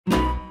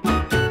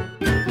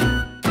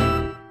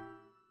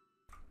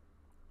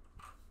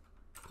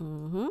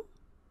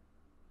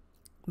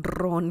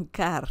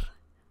Roncar.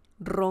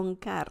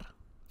 Roncar.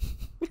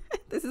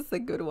 This is a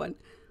good one.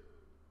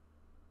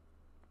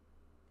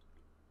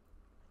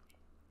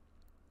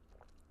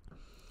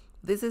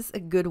 This is a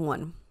good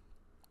one.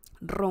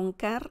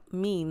 Roncar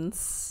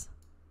means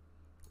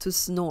to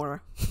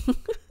snore.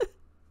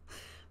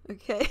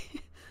 Okay?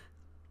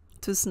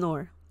 To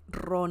snore.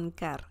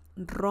 Roncar.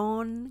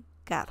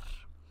 Roncar.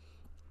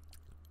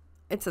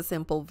 It's a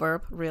simple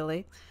verb,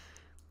 really.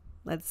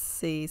 Let's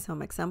see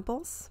some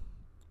examples.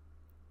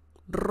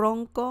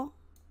 Ronco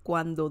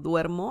cuando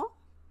duermo.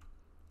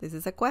 This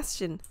is a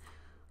question.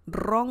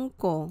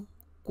 Ronco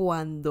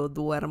cuando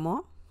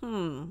duermo.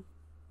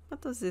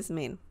 What does this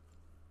mean?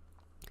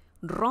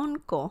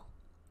 Ronco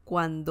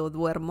cuando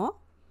duermo.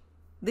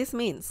 This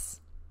means,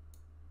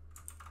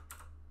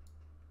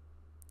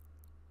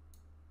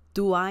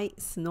 do I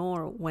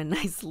snore when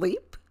I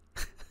sleep?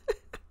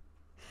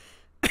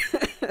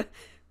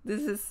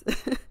 This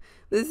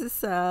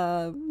is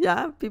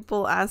yeah,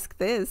 people ask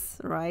this,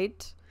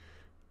 right?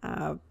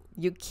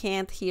 You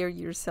can't hear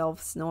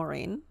yourself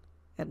snoring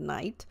at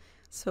night,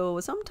 so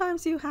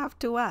sometimes you have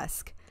to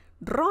ask,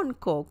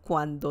 ronco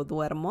cuando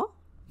duermo.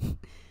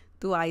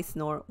 Do I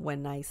snore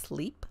when I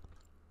sleep?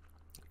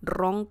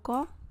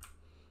 Ronco,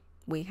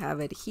 we have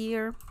it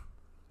here.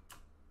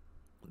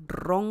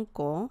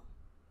 Ronco,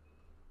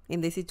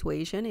 in this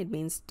situation, it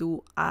means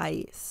do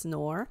I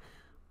snore,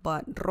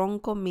 but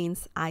ronco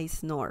means I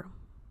snore.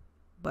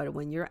 But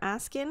when you're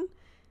asking,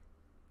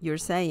 you're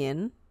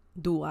saying,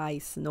 do I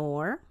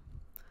snore?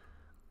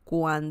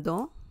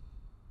 Cuando,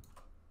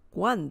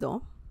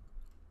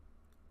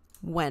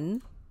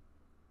 when.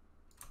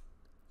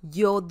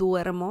 Yo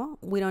duermo,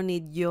 we don't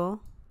need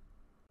yo.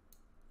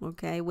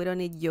 Okay, we don't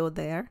need yo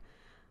there.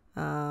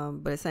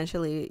 But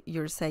essentially,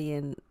 you're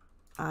saying,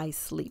 I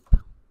sleep.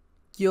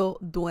 Yo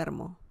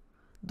duermo.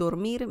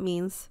 Dormir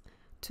means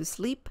to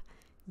sleep.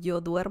 Yo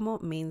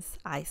duermo means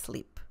I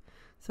sleep.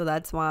 So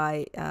that's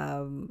why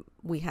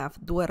we have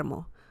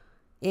duermo.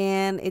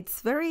 And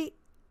it's very,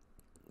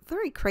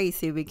 very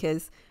crazy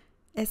because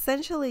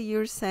essentially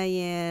you're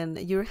saying,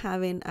 you're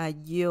having a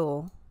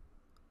yo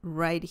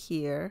right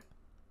here,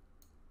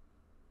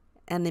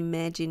 an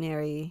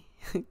imaginary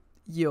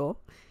yo,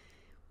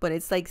 but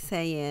it's like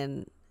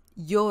saying,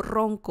 yo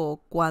ronco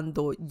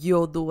cuando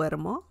yo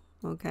duermo.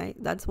 Okay,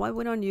 that's why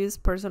we don't use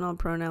personal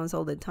pronouns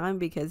all the time,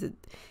 because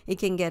it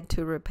can get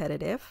too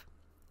repetitive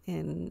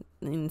in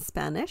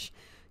Spanish.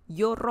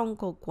 Yo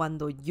ronco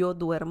cuando yo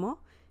duermo,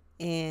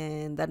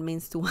 and that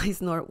means do I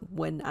snore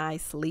when I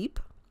sleep.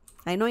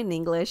 I know in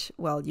English,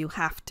 well, you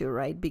have to,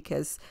 right?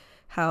 Because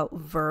how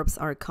verbs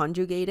are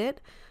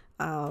conjugated.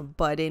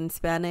 But in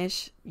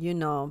Spanish, you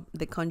know,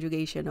 the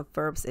conjugation of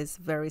verbs is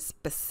very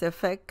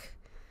specific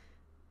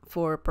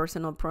for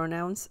personal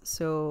pronouns.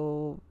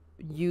 So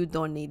you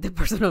don't need the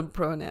personal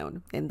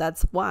pronoun. And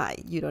that's why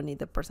you don't need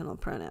the personal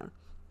pronoun.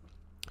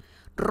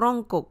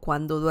 Ronco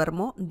cuando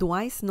duermo. Do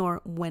I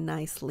snore when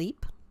I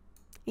sleep?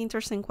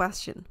 Interesting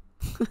question.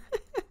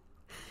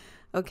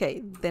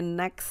 Okay, the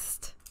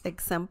next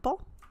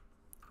example.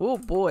 Oh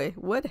boy,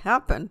 what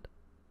happened?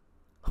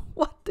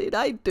 What did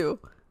I do?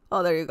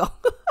 Oh, there you go.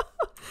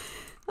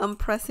 I'm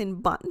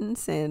pressing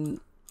buttons and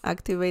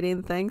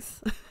activating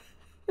things.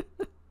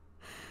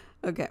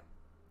 Okay.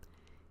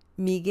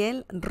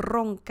 Miguel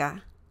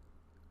ronca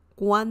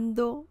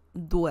cuando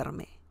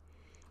duerme.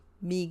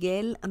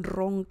 Miguel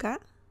ronca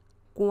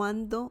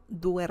cuando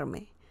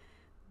duerme.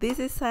 This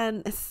is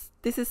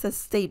a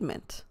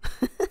statement.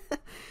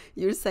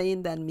 You're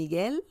saying that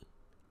Miguel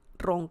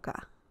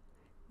ronca.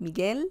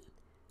 Miguel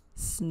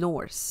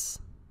snores.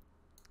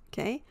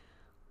 Okay?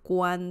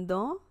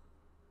 Cuando,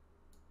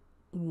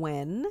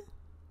 when,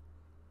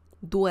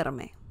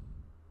 duerme.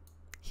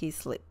 He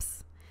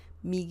sleeps.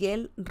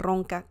 Miguel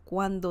ronca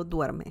cuando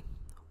duerme.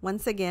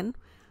 Once again,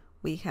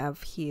 we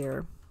have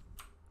here,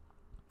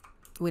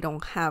 we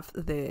don't have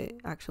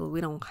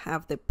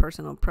the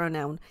personal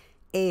pronoun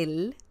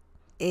él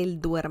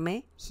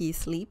duerme, he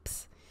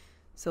sleeps.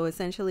 So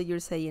essentially you're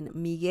saying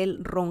Miguel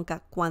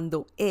ronca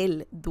cuando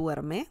él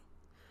duerme,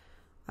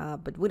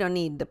 but we don't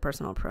need the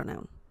personal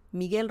pronoun.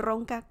 Miguel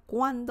ronca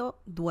cuando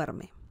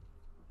duerme.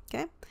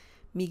 Okay?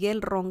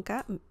 Miguel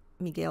ronca,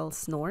 Miguel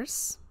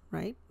snores,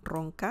 right?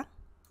 Ronca.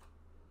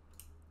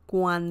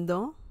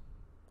 Cuando,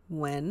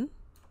 when,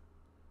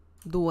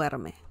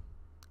 duerme.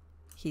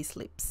 He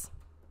sleeps.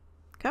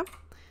 Okay?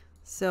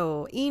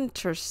 So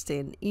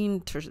interesting,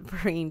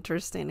 very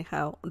interesting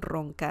how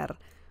roncar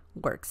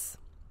works.